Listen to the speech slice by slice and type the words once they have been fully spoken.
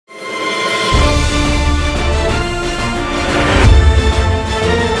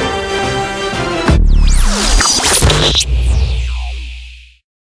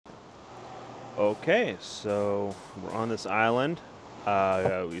Okay, so we're on this island.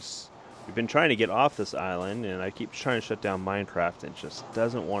 We've been trying to get off this island, and I keep trying to shut down Minecraft, and it just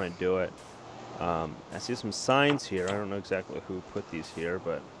doesn't want to do it. I see some signs here. I don't know exactly who put these here,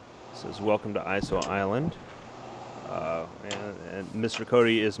 but it says "Welcome to Iso Island." And Mr.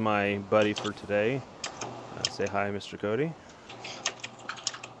 Cody is my buddy for today. Say hi, Mr. Cody.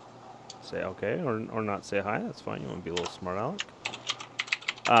 Say okay, or not say hi. That's fine. You want to be a little smart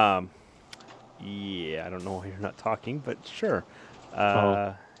aleck. Yeah, I don't know why you're not talking, but sure.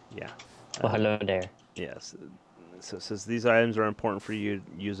 Yeah. Well, hello there. Yes. So it says these items are important for you to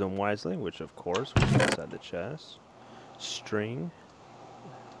use them wisely, which of course, which is inside the chest. String.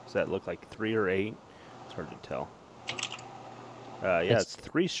 Does that look like 3 or 8? It's hard to tell. Yeah, it's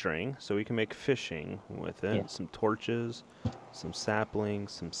 3 string, so we can make fishing with it. Yeah. Some torches, some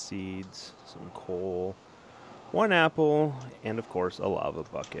saplings, some seeds, some coal, 1 apple, and of course a lava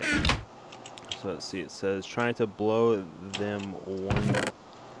bucket. So let's see, it says trying to blow them one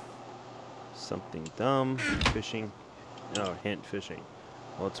something dumb. Fishing. No, hint fishing.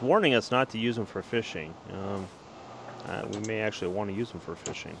 Well, it's warning us not to use them for fishing. We may actually want to use them for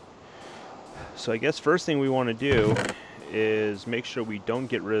fishing. So I guess first thing we want to do is make sure we don't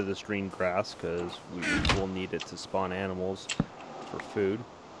get rid of this green grass, because we will need it to spawn animals for food.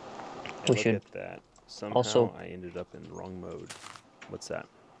 And we should at that. Somehow also, I ended up in the wrong mode. What's that?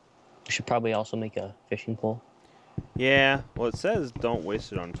 We should probably also make a fishing pole. Yeah, well it says don't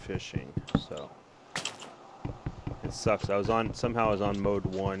waste it on fishing, so it sucks. Somehow I was on mode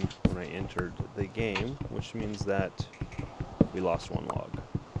 1 when I entered the game, which means that we lost 1 log.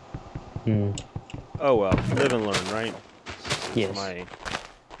 Oh well, live and learn, right? This is my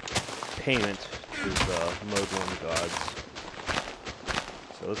payment to the mode 1 gods.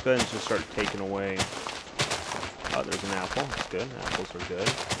 So let's go ahead and just start taking away. Oh, there's an apple. That's good. Apples are good.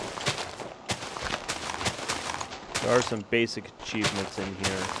 There are some basic achievements in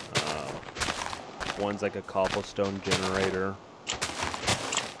here. One's like a cobblestone generator.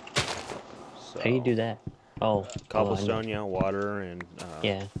 So, how do you do that? Oh, cobblestone, yeah, water and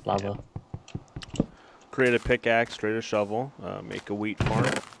yeah, lava. Yeah. Create a pickaxe, create a shovel, make a wheat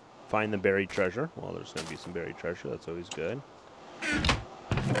farm, find the buried treasure. Well, there's going to be some buried treasure. That's always good.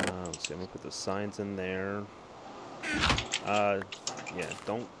 Let's see, I'm going to put the signs in there. Yeah,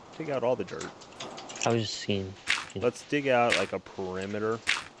 don't dig out all the dirt. I was just seeing. Let's dig out like a perimeter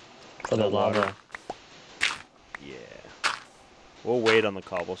for the lava. Yeah. We'll wait on the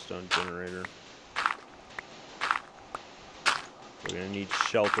cobblestone generator. We're going to need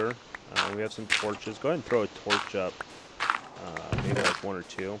shelter. We have some torches. Go ahead and throw a torch up. Maybe like 1 or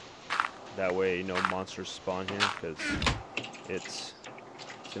 2. That way no monsters spawn here, because it's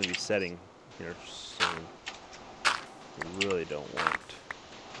going to be setting here soon. We really don't want.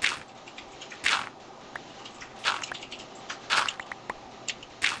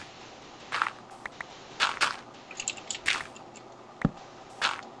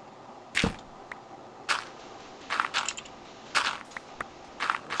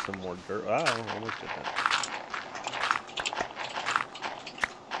 Some more dirt. Oh, I almost did that.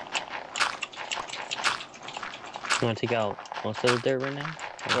 You want to take out most of the dirt right now?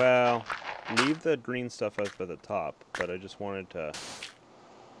 Well, leave the green stuff up at the top, but I just wanted to.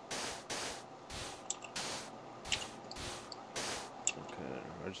 Okay,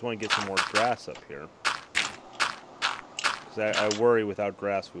 I just want to get some more grass up here. Because I worry without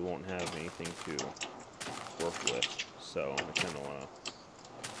grass we won't have anything to work with. So I kind of want to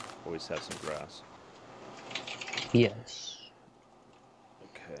always have some grass. Yes.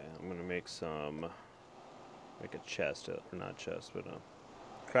 Okay, I'm going to make a chest, or not chest, but a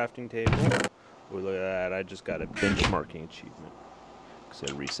crafting table. Oh, look at that, I just got a benchmarking achievement.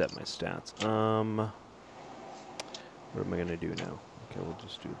 Because I reset my stats. What am I going to do now? Okay, we'll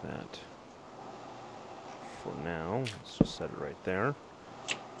just do that. For now, let's just set it right there.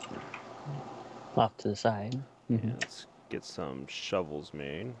 Off to the side. Yeah, let's get some shovels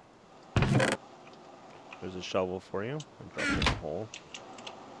made. There's a shovel for you. I'll drop it in the hole.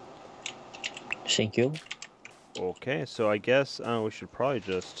 Thank you. Okay, so I guess we should probably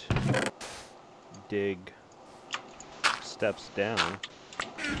just dig steps down.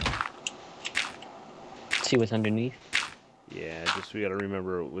 See what's underneath? Yeah, just we gotta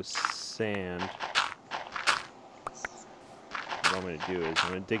remember it was sand. What I'm gonna do is I'm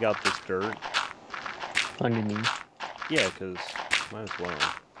gonna dig out this dirt. Underneath? Yeah, because might as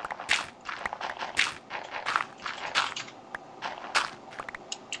well.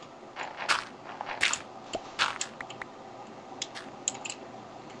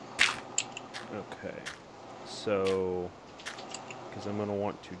 Okay, so because I'm going to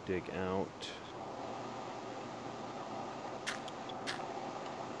want to dig out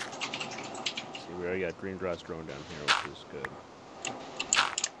we already got green grass growing down here, which is good.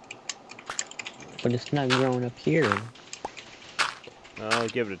 But it's not growing up here. I'll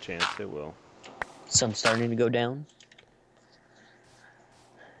give it a chance. It will. Sun's starting to go down.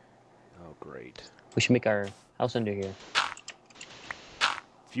 Oh, great. We should make our house under here.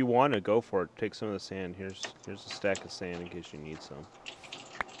 If you want to, go for it. Take some of the sand. Here's a stack of sand in case you need some.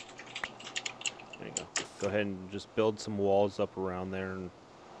 There you go. Go ahead and just build some walls up around there.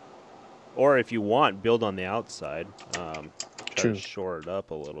 Or if you want, build on the outside. Try True. to shore it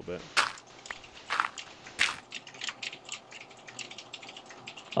up a little bit.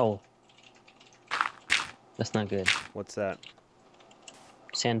 Oh. That's not good. What's that?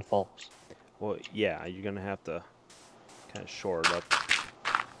 Sand falls. Well, yeah, you're going to have to kind of shore it up.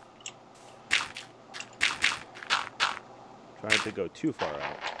 Try not to go too far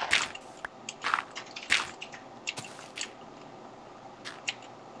out.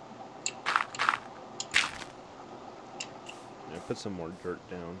 Yeah, put some more dirt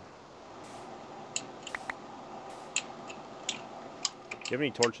down. Do you have any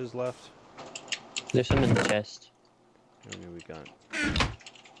torches left? There's some in the chest. How many we got?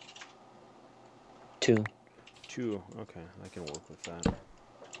 2. 2. Okay, I can work with that.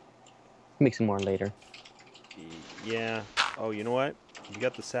 Make some more later. Yeah. Oh, you know what? You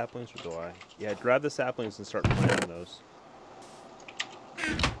got the saplings, or do I? Yeah, grab the saplings and start planting those.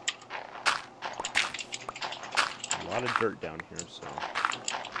 A lot of dirt down here, so.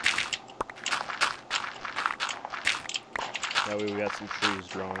 That way we got some trees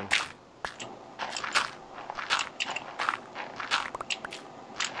growing.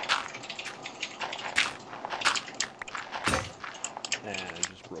 And I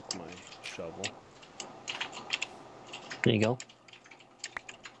just broke my shovel. There you go.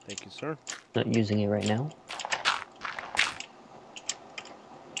 Thank you, sir. Not using it right now.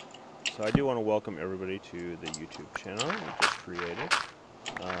 So I do want to welcome everybody to the YouTube channel we just created.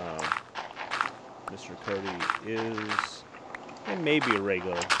 Mr. Cody is, and maybe a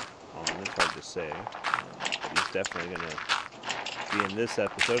regular on, it's hard to say. But he's definitely going to be in this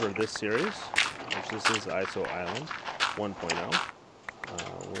episode, or this series, which this is ISO Island 1.0.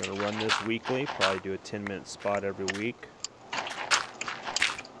 We're going to run this weekly, probably do a 10-minute spot every week. I'm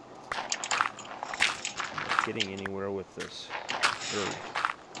not getting anywhere with this dirt.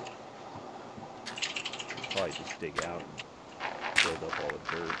 Probably just dig out and build up all the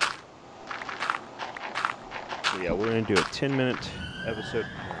dirt. So yeah, we're going to do a 10-minute episode.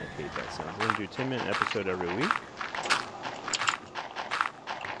 I hate that sound. We're going to do a 10-minute episode every week.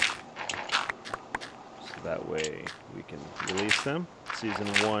 So that way we can release them. Season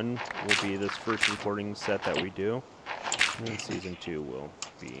 1 will be this first recording set that we do. And then Season 2 will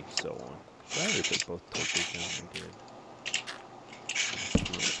be so on. So I already put both torches down. I did.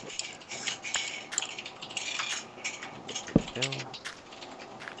 Down.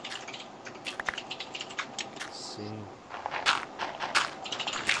 Let's see.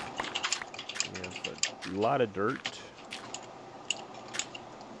 We have a lot of dirt.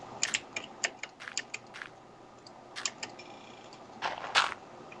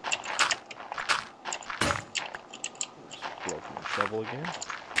 Just broke my shovel again.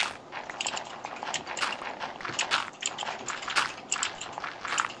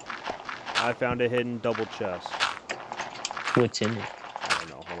 I found a hidden double chest. What's in it? I don't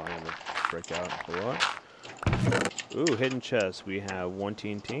know. Hold on, I'm gonna break out and pull up. Ooh, hidden chest. We have 1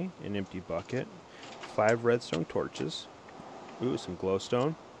 TNT, an empty bucket, 5 redstone torches. Ooh, some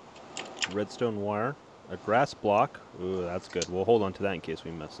glowstone, redstone wire, a grass block. Ooh, that's good. We'll hold on to that in case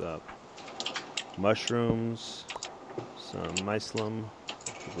we mess up. Mushrooms, some mycelium.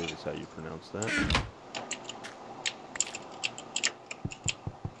 I believe is how you pronounce that.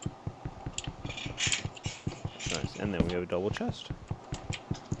 Nice. And then we have a double chest.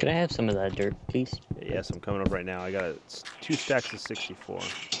 Could I have some of that dirt, please? Yes, I'm coming up right now. I got 2 stacks of 64.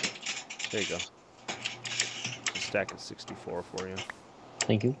 There you go. A stack of 64 for you.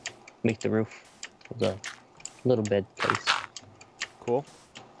 Thank you. Make the roof of the little bed place. Cool.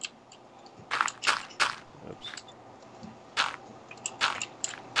 Oops.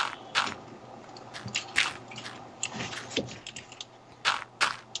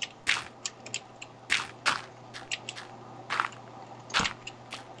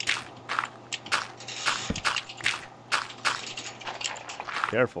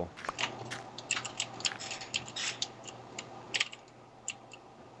 Careful.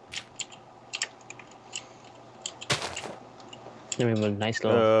 Then we have a nice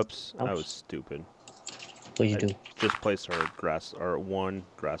little. Oops, I was stupid. What you I do? just placed our 1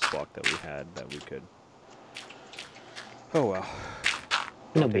 grass block that we had that we could. Oh well.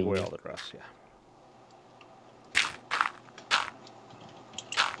 No Don't take big away deal. all the grass, yeah.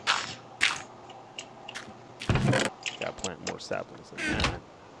 saplings than that.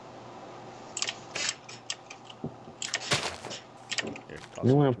 Here, I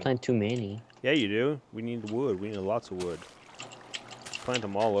don't want to plant too many. Yeah, you do. We need wood. We need lots of wood. Plant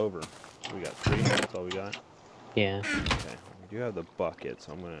them all over. We got 3. That's all we got. Yeah. Okay. We do have the bucket,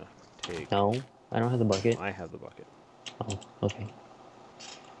 so I'm gonna take. No, I don't have the bucket. I have the bucket. Oh, okay.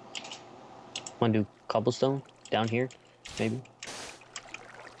 Want to do cobblestone down here, maybe?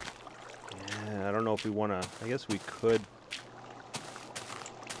 Yeah, I don't know if we want to. I guess we could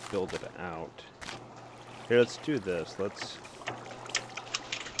build it out. Here, let's do this. Let's.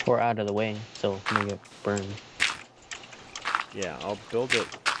 Or out of the way, so it won't get burned. Yeah, I'll build it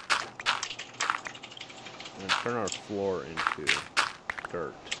and turn our floor into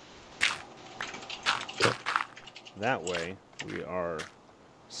dirt. Yep. That way, we are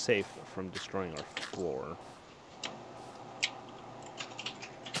safe from destroying our floor.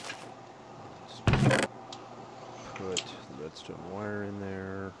 Let's put the redstone wire in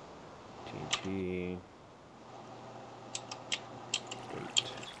there. TNT. Dirt.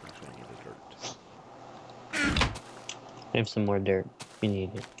 Actually, I need the dirt. I have some more dirt. You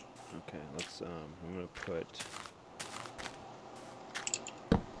need it. Okay, let's, I'm gonna put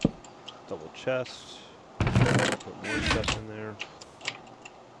double chest, put more stuff in there.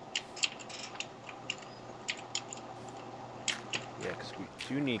 Yeah, because we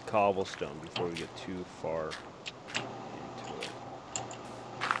do need cobblestone before we get too far into it.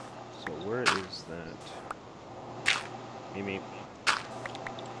 So where is that? Amy.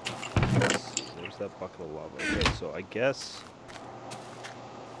 There's that bucket of lava. Okay, so I guess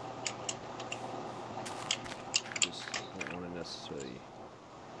just don't want to necessarily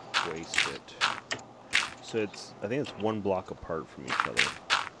waste it. So it's, I think it's 1 block apart from each other.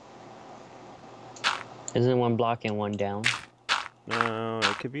 Isn't one block and one down? No,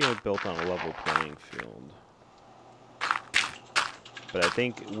 it could be built on a level playing field. But I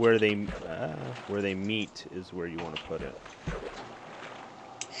think where they meet is where you want to put it.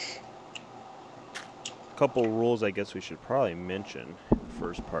 Couple rules I guess we should probably mention in the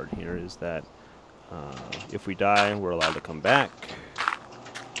first part here is that if we die, we're allowed to come back.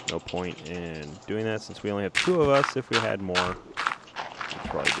 No point in doing that since we only have 2 of us. If we had more, we'd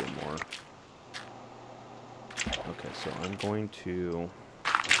probably do more. Okay, so I'm going to do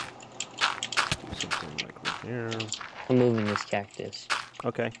something like right here. I'm moving this cactus.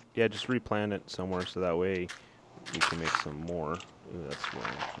 Okay, yeah, just replant it somewhere so that way we can make some more. Ooh, that's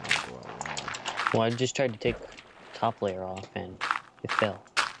wrong. Go out wrong. Well, I just tried to take the top layer off and it fell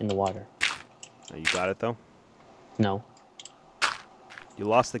in the water. Oh, you got it though? No. You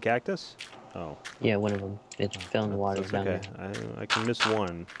lost the cactus? Oh. Yeah, one of them. It fell in the water That's down okay. there. I can miss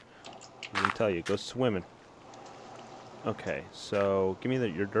one. I can tell you, go swimming. Okay, so give me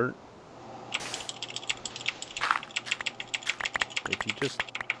your dirt. If you just,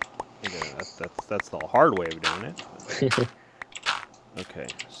 yeah, that's the hard way of doing it. Okay,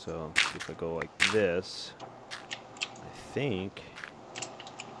 so if I go like this, I think.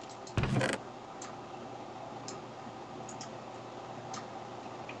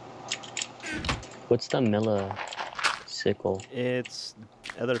 What's the Milla sickle? It's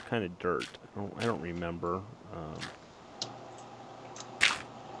other kind of dirt. I don't remember.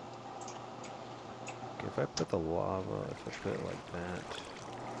 Okay, if I put the lava, if I put it like that.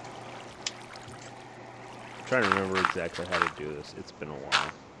 I'm trying to remember exactly how to do this. It's been a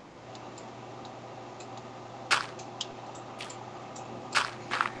while.